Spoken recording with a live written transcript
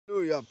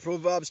Hallelujah.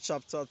 Proverbs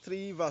chapter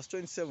 3 verse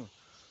 27.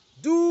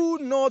 Do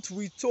not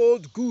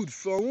withhold good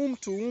from whom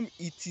to whom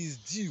it is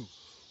due,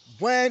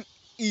 when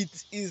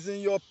it is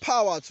in your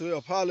power to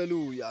help.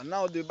 Hallelujah.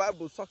 Now the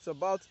Bible talks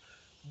about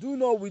do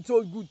not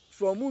withhold good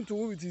from whom to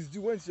whom it is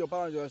due when it's your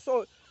power to help.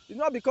 So it's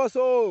not because,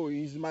 oh,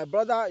 he's my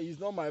brother, he's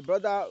not my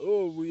brother,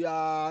 oh, we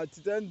are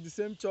attending the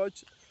same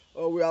church,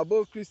 or we are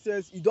both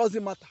Christians. It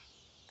doesn't matter.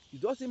 It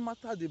doesn't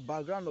matter the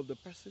background of the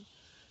person.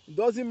 It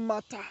doesn't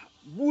matter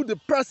who the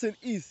person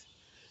is.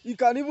 It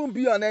can even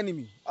be an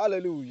enemy.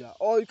 Hallelujah.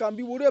 Or it can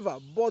be whatever.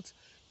 But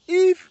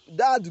if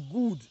that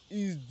good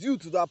is due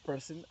to that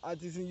person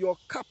and is in your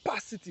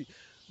capacity,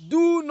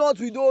 do not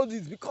withhold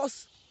it,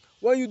 because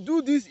when you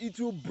do this, it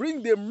will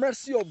bring the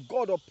mercy of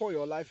God upon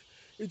your life.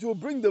 It will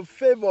bring the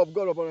favor of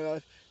God upon your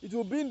life. It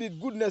will bring the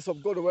goodness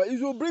of God over your life.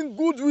 It will bring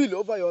goodwill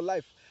over your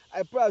life.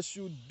 I pray as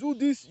you do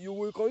this, you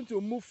will continue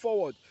to move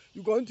forward.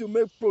 You're going to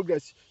make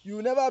progress. You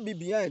will never be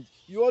behind.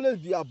 You will always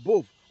be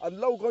above. And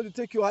the Lord will continue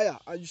to take you higher,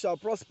 and you shall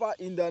prosper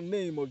in the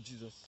name of Jesus.